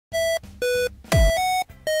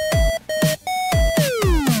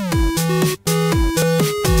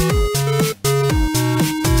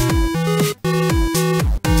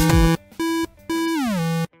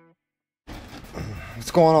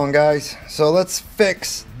going on, guys? So let's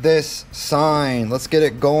fix this sign. Let's get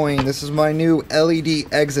it going. This is my new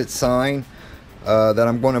LED exit sign that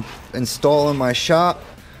I'm going to install in my shop.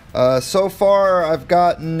 So far I've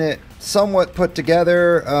gotten it somewhat put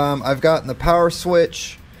together. I've gotten the power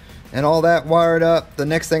switch and all that wired up. The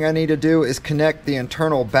next thing I need to do is connect the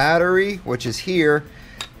internal battery, which is here,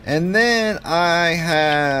 and then I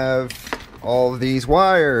have all of these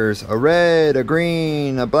wires, a red, a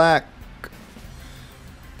green, a black.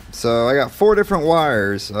 So I got 4 different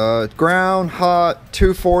wires. Ground, hot,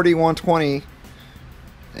 240, 120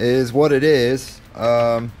 is what it is.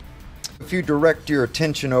 If you direct your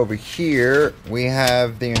attention over here, we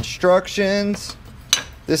have the instructions.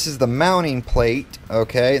 This is the mounting plate.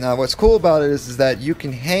 Okay, now what's cool about it is that you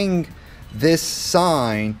can hang this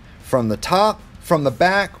sign from the top, from the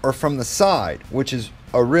back, or from the side, which is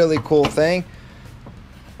a really cool thing.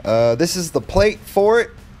 This is the plate for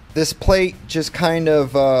it. This plate just kind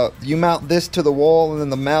of, you mount this to the wall, and then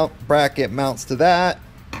the mount bracket mounts to that.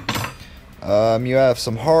 You have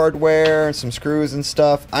some hardware and some screws and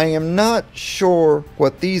stuff. I am not sure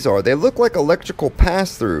what these are. They look like electrical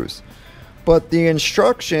pass-throughs, but the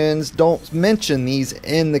instructions don't mention these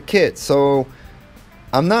in the kit, so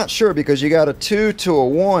I'm not sure, because you got a 2 to a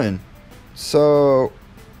 1. So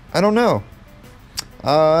I don't know.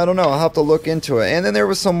 I'll have to look into it. And then there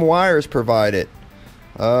was some wires provided.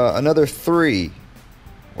 Another 3,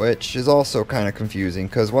 which is also kind of confusing,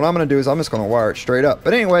 because what I'm going to do is I'm just going to wire it straight up.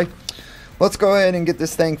 But anyway, let's go ahead and get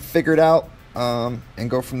this thing figured out and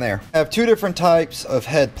go from there. I have 2 different types of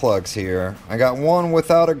head plugs here. I got one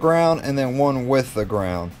without a ground and then one with the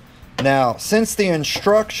ground. Now, since the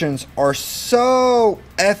instructions are so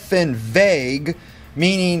effing vague,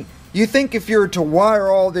 meaning you think if you were to wire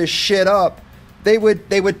all this shit up, they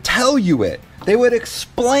would tell you it. They would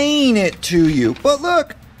explain it to you. But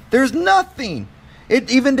look, there's nothing.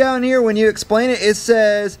 Even down here when you explain it, it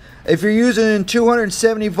says if you're using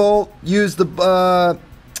 270 volt, use the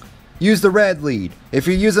red lead. If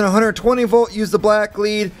you're using 120 volt, use the black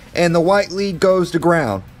lead, and the white lead goes to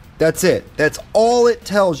ground. That's it. That's all it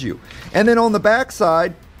tells you. And then on the back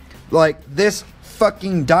side, like, this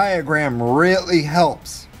fucking diagram really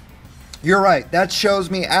helps. You're right, that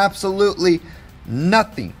shows me absolutely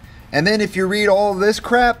nothing. And then if you read all of this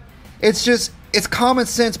crap, it's common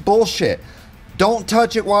sense bullshit. Don't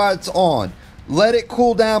touch it while it's on. Let it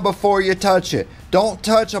cool down before you touch it. Don't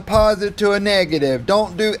touch a positive to a negative.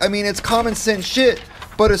 I mean, it's common sense shit.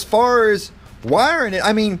 But as far as wiring it,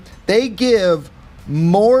 I mean, they give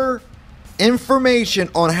more information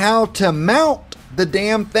on how to mount the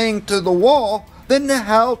damn thing to the wall than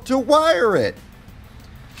how to wire it.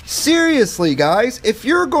 Seriously, guys, if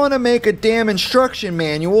you're going to make a damn instruction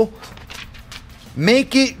manual,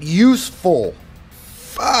 make it useful.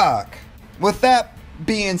 Fuck. With that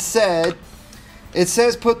being said, it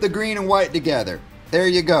says put the green and white together. There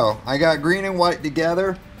you go. I got green and white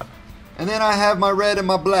together. And then I have my red and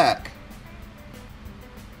my black.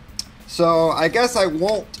 So I guess I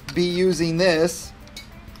won't be using this.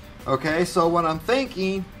 Okay, so what I'm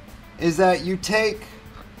thinking is that you take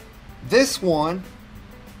this one,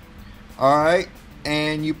 alright,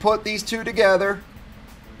 and you put these 2 together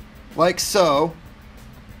like so,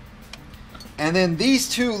 and then these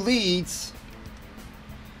 2 leads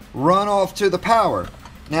run off to the power.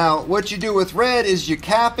 Now what you do with red is you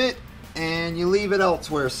cap it and you leave it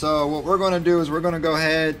elsewhere. So what we're going to do is we're going to go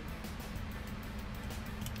ahead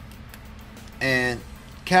and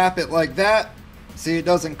cap it like that. See, it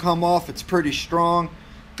doesn't come off. It's pretty strong.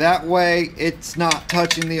 That way it's not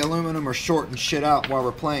touching the aluminum or shorting shit out while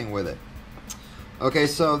we're playing with it. Okay,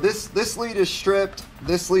 so this lead is stripped.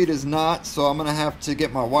 This lead is not, so I'm gonna have to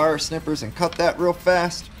get my wire snippers and cut that real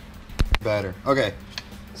fast. Better. Okay,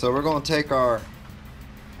 so we're gonna take our,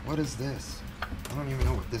 what is this? I don't even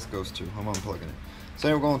know what this goes to. I'm unplugging it.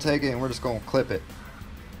 So we're gonna take it and we're just gonna clip it.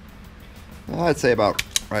 I'd say about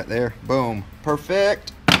right there. Boom.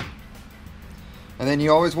 Perfect. And then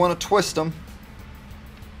you always want to twist them,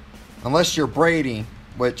 unless you're braiding,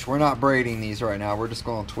 which we're not braiding these right now. We're just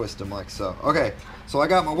going to twist them like so. Okay, so I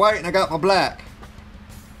got my white and I got my black.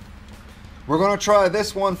 We're going to try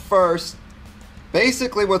this one first.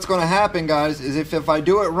 Basically what's going to happen, guys, is if I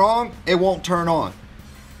do it wrong, it won't turn on.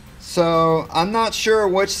 So I'm not sure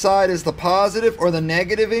which side is the positive or the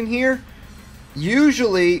negative in here.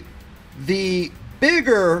 Usually the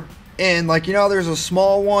bigger end, like, you know, there's a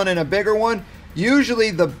small one and a bigger one.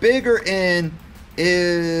 Usually the bigger end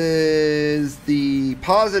is the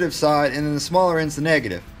positive side and then the smaller end's the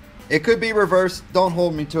negative. It could be reversed, don't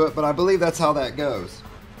hold me to it, but I believe that's how that goes.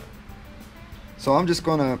 So I'm just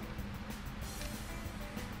gonna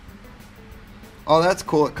Oh, that's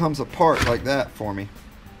cool. It comes apart like that for me.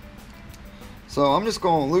 So I'm just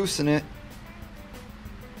going to loosen it.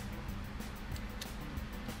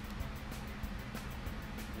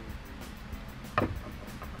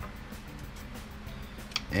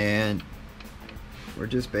 And we're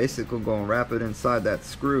just basically going to wrap it inside that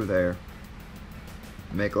screw there.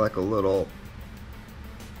 Make like a little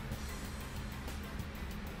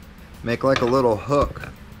hook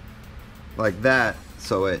like that,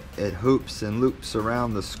 so it hoops and loops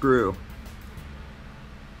around the screw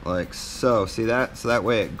like so. See that? So that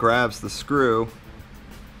way it grabs the screw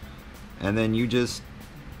and then you just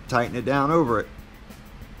tighten it down over it.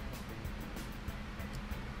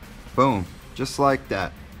 Boom, just like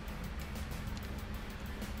that.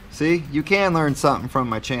 See, you can learn something from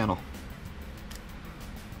my channel.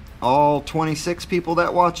 All 26 people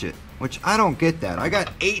that watch it, which I don't get that. I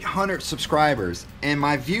got 800 subscribers and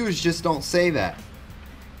my views just don't say that.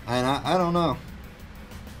 And I don't know.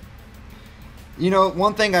 You know,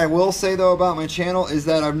 one thing I will say though about my channel is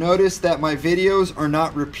that I've noticed that my videos are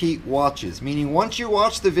not repeat watches. Meaning once you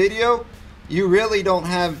watch the video, you really don't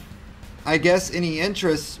have, I guess, any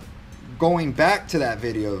interest going back to that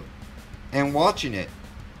video and watching it.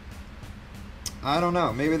 I don't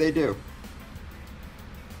know. Maybe they do.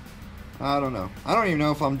 I don't know. I don't even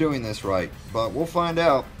know if I'm doing this right, but we'll find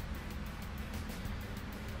out.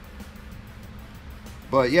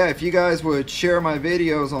 But yeah, if you guys would share my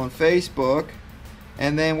videos on Facebook,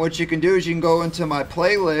 and then what you can do is you can go into my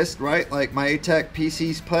playlist, right? Like my ATEC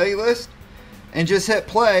PCs playlist, and just hit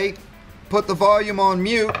play, put the volume on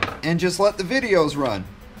mute, and just let the videos run.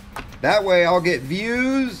 That way I'll get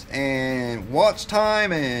views and watch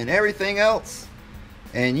time and everything else.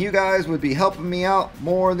 And you guys would be helping me out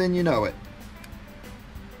more than you know it.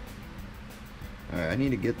 Alright, I need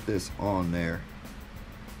to get this on there.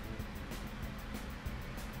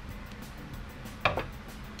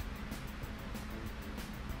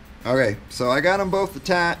 Okay, so I got them both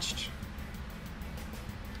attached.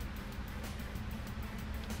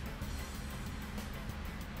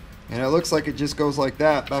 And it looks like it just goes like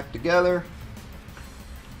that, back together.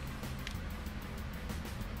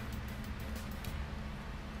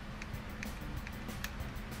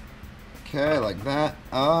 Okay, like that.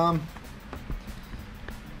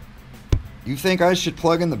 You think I should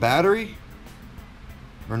plug in the battery?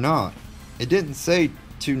 Or not? It didn't say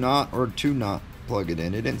to not or to not plug it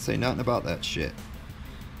in. It didn't say nothing about that shit.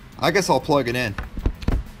 I guess I'll plug it in.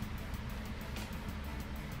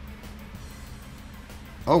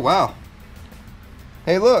 Oh wow.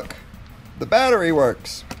 Hey look, the battery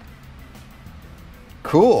works.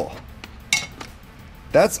 Cool.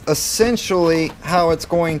 That's essentially how it's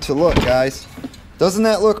going to look, guys. Doesn't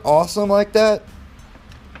that look awesome like that?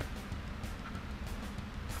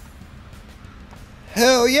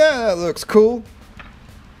 Hell yeah, that looks cool.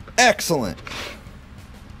 Excellent.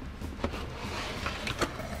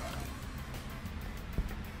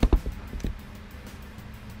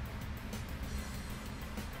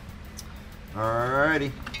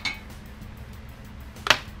 Alrighty.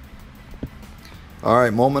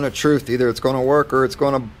 Alright, moment of truth. Either it's going to work or it's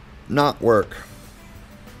going to not work.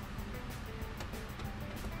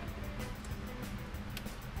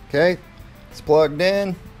 Okay, it's plugged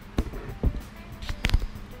in.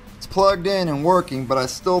 It's plugged in and working, but I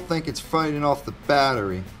still think it's fighting off the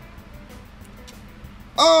battery.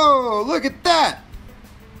 Oh, look at that!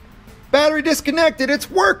 Battery disconnected,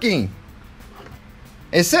 it's working!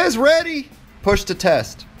 It says ready. Push to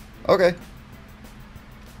test. Okay.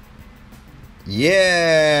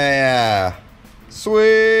 Yeah.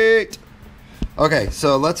 Sweet. Okay,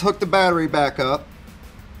 so let's hook the battery back up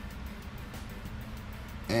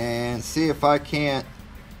and see if I can't.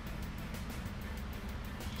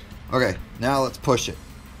 Okay, now let's push it.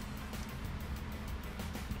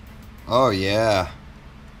 Oh yeah.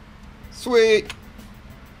 Sweet.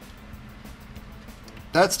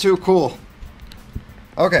 That's too cool.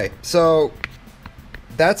 Okay, so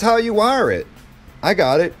that's how you wire it. I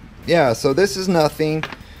got it. Yeah, so this is nothing.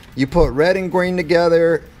 You put red and green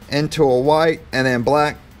together into a white, and then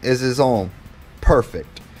black is his own.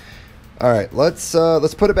 Perfect. All right, let's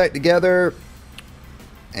put it back together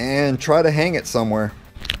and try to hang it somewhere.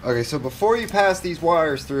 Okay, so before you pass these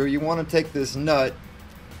wires through, you want to take this nut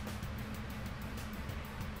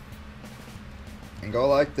and go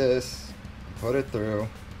like this. Put it through.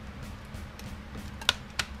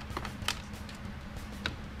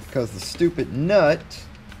 Because the stupid nut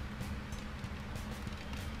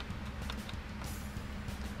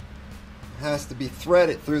has to be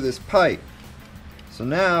threaded through this pipe. So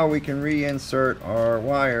now we can reinsert our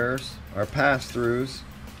wires, our pass-throughs.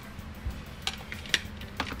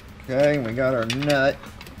 Okay, we got our nut.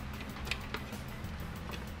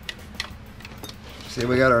 See,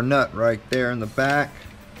 we got our nut right there in the back.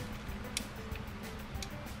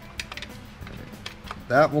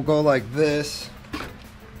 That will go like this.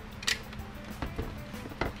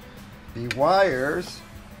 The wires.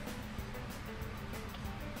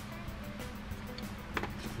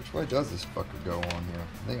 Which way does this fucker go on here?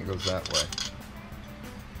 I think it goes that way.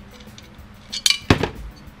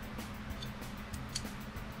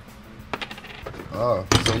 Oh,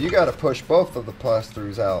 so you got to push both of the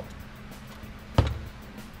pass-throughs out.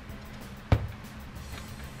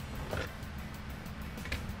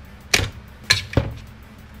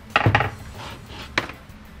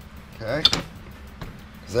 Okay.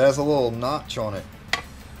 Because it has a little notch on it.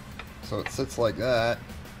 So it sits like that.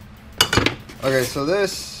 Okay, so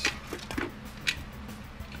this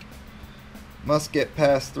must get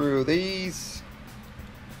passed through these.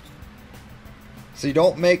 So you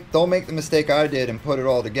don't make the mistake I did and put it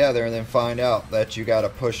all together and then find out that you got to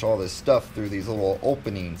push all this stuff through these little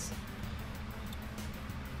openings.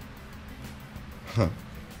 Because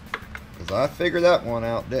I figured that one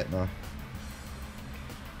out, didn't I?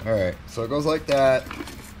 Alright, so it goes like that.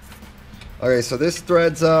 Okay, so this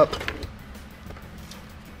threads up.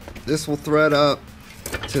 This will thread up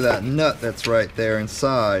to that nut that's right there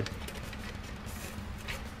inside.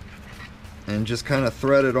 And just kind of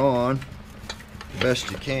thread it on the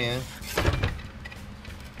best you can.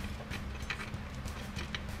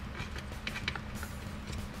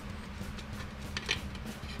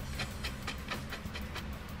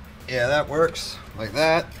 Yeah, that works like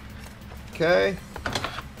that. Okay.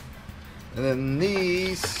 And then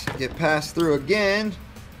these get passed through again.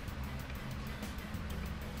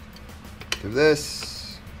 Through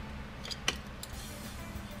this.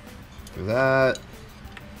 Through that.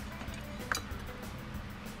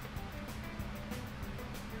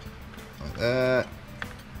 Like that.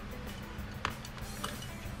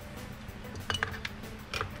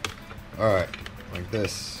 Alright, like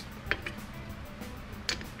this.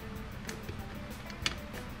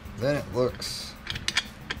 Then it looks...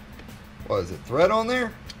 What is it, thread on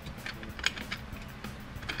there?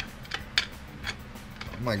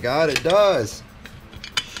 Oh my god, it does.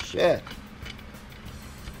 Shit.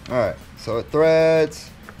 Alright, so it threads.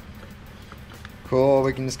 Cool,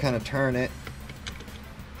 we can just kind of turn it.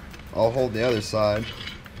 I'll hold the other side.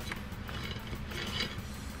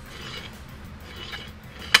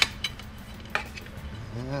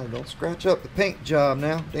 Don't scratch up the paint job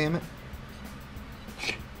now, damn it.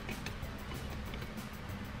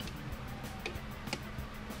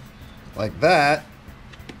 Like that.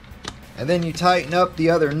 And then you tighten up the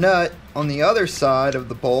other nut on the other side of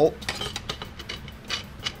the bolt.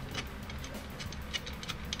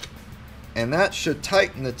 And that should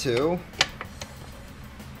tighten the two.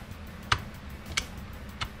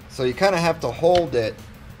 So you kind of have to hold it.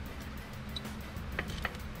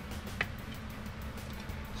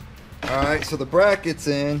 Alright, so the bracket's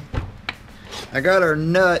in. I got our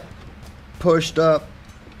nut pushed up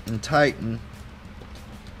and tightened.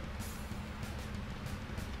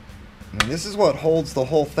 And this is what holds the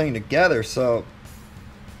whole thing together, so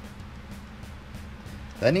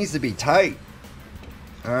that needs to be tight.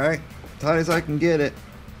 Alright, tight as I can get it.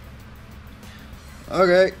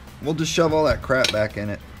 Okay, we'll just shove all that crap back in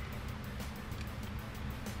it.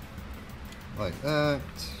 Like that.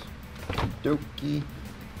 Dokey.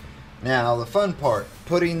 Now, the fun part,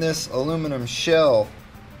 putting this aluminum shell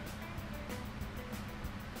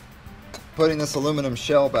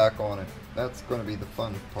back on it. That's going to be the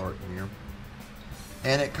fun part here.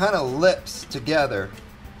 And it kind of lips together.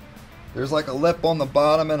 There's like a lip on the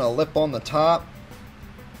bottom and a lip on the top,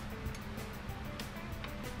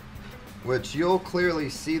 which you'll clearly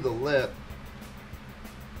see the lip.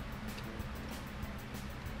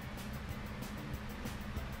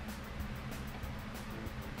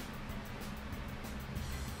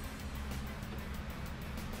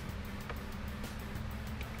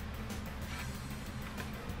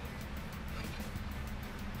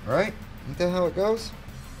 Right? Isn't that how it goes?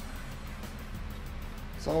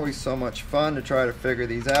 It's always so much fun to try to figure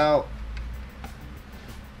these out.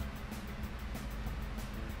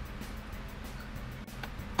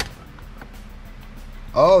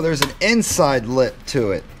 Oh, there's an inside lip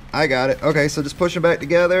to it. I got it. Okay, so just push them back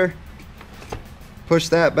together. Push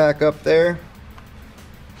that back up there.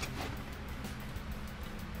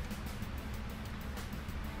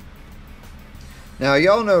 Now,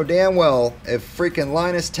 y'all know damn well if freaking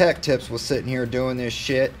Linus Tech Tips was sitting here doing this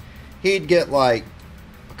shit, he'd get like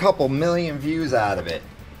a couple million views out of it.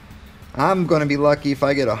 I'm going to be lucky if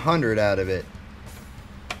I get 100 out of it.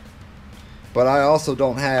 but I also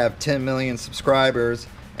don't have 10 million subscribers,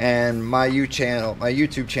 and my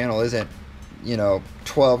YouTube channel isn't, you know,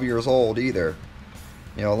 12 years old either.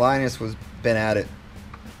 You know, Linus was been at it,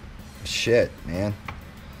 shit, man,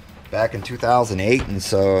 back in 2008, and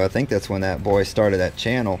so I think that's when that boy started that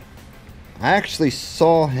channel. I actually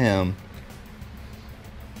saw him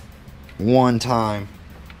one time.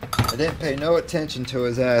 I didn't pay no attention to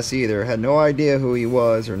his ass either. Had no idea who he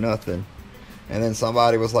was or nothing. And then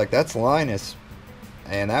somebody was like, "That's Linus,"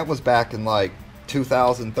 and that was back in like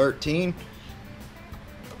 2013.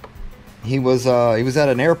 He was at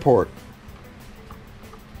an airport,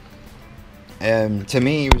 and to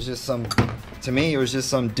me, it was just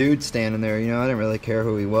some dude standing there. You know, I didn't really care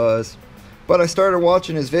who he was, but I started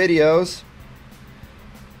watching his videos,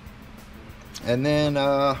 and then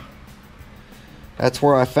that's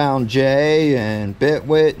where I found Jay and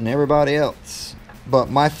Bitwit and everybody else.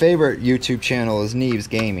 But my favorite YouTube channel is Neves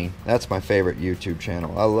Gaming. That's my favorite YouTube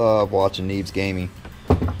channel. I love watching Neves Gaming.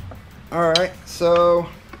 Alright, so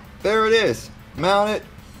there it is. Mounted,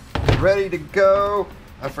 ready to go.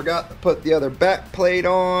 I forgot to put the other back plate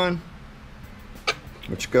on,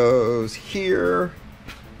 which goes here.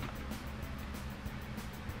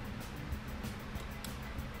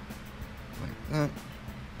 Like that.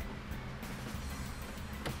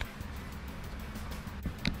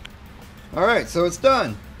 Alright, so it's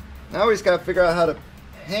done. Now we just gotta figure out how to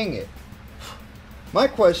hang it. My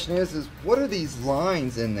question is what are these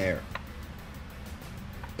lines in there?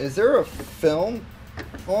 Is there a film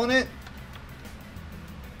on it?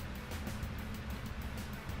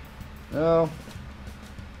 No.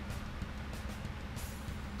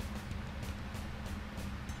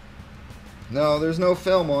 No, there's no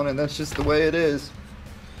film on it. That's just the way it is.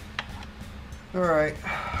 Alright,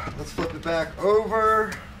 let's flip it back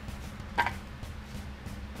over.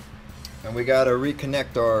 And we gotta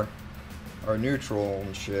reconnect our neutral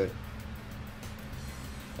and shit.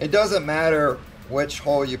 It doesn't matter which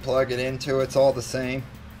hole you plug it into, it's all the same.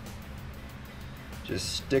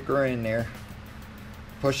 Just stick her in there.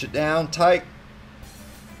 Push it down tight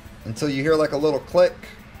until you hear like a little click.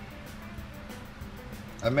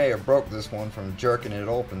 I may have broke this one from jerking it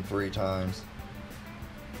open 3 times.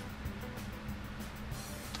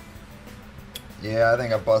 Yeah, I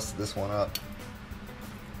think I busted this one up.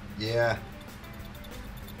 Yeah.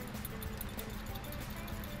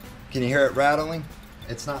 Can you hear it rattling?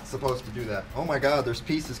 It's not supposed to do that. Oh my god, there's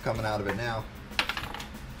pieces coming out of it now.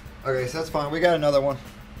 Okay, so that's fine. We got another one.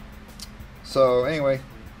 So anyway,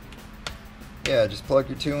 yeah, just plug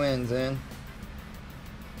your 2 ends in.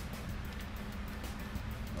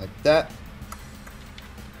 Like that.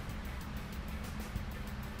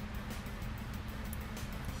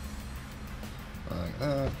 Like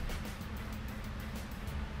that.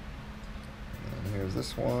 And here's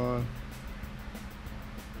this one.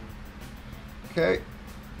 Okay.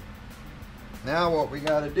 Now what we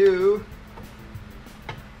gotta do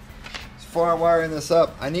is far wiring this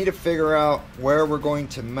up. I need to figure out where we're going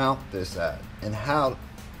to mount this at and how.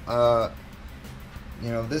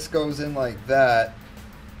 You know, this goes in like that.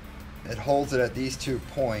 It holds it at these 2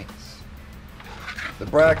 points. The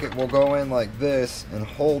bracket will go in like this and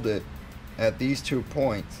hold it at these 2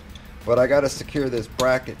 points. But I gotta secure this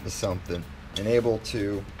bracket to something and able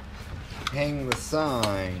to hang the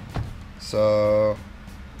sign. So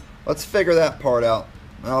let's figure that part out,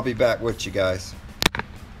 and I'll be back with you guys.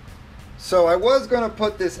 So I was going to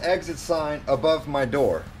put this exit sign above my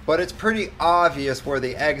door, but it's pretty obvious where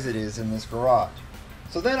the exit is in this garage.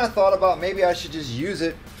 So then I thought about maybe I should just use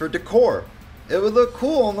it for decor. It would look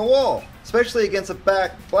cool on the wall, especially against a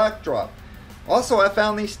backdrop. Also, I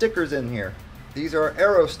found these stickers in here. These are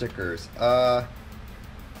arrow stickers. I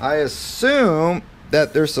assume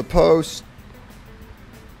that they're supposed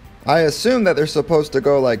to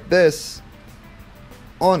go like this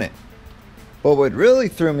on it. But what really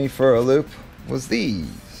threw me for a loop was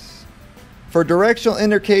these. For directional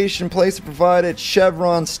indication, place a provided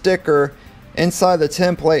Chevron sticker inside the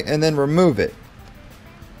template and then remove it.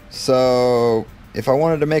 So if I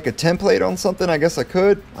wanted to make a template on something, I guess I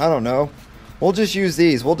could. I don't know. We'll just use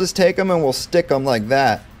these. We'll just take them and we'll stick them like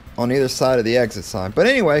that on either side of the exit sign. But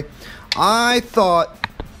anyway, I thought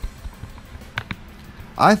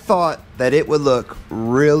that it would look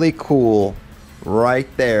really cool right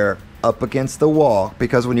there up against the wall,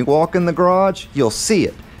 because when you walk in the garage you'll see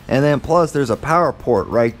it, and then plus there's a power port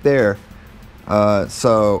right there.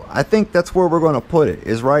 So I think that's where we're going to put it,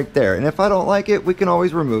 is right there, and if I don't like it we can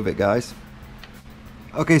always remove it, guys.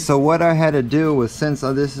 Okay, so what I had to do was, since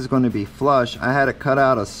this is going to be flush, I had to cut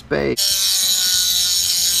out a space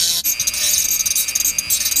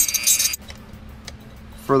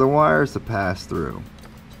for the wires to pass through.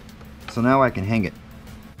 So now I can hang it.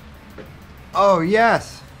 Oh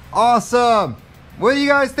yes, awesome. What do you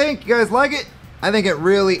guys think? You guys like it? I think it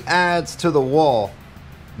really adds to the wall.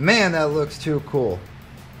 Man, that looks too cool.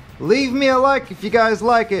 Leave me a like if you guys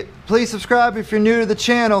like it. Please subscribe if you're new to the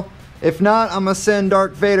channel. If not, I'm gonna send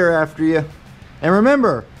Darth Vader after you. And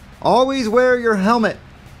remember, always wear your helmet.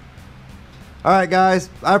 Alright guys,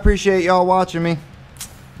 I appreciate y'all watching me.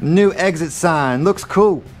 New exit sign, looks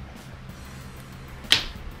cool.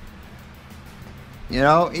 You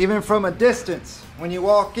know, even from a distance, when you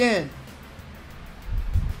walk in.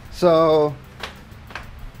 So,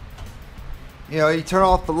 you know, you turn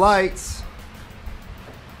off the lights.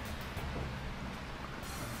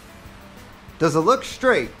 Does it look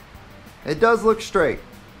straight? It does look straight.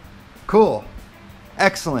 Cool.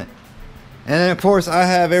 Excellent. And then of course I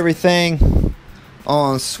have everything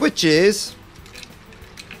on switches.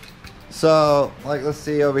 So, like, let's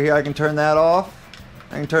see over here, I can turn that off.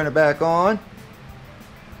 I can turn it back on.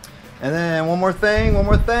 And then one more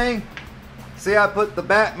thing. See, I put the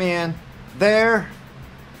Batman there.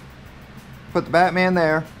 Put the Batman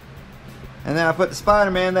there. And then I put the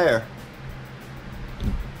Spider-Man there.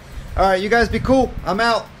 Alright, you guys be cool. I'm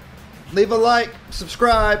out. Leave a like,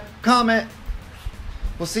 subscribe, comment.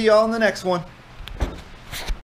 We'll see y'all in the next one.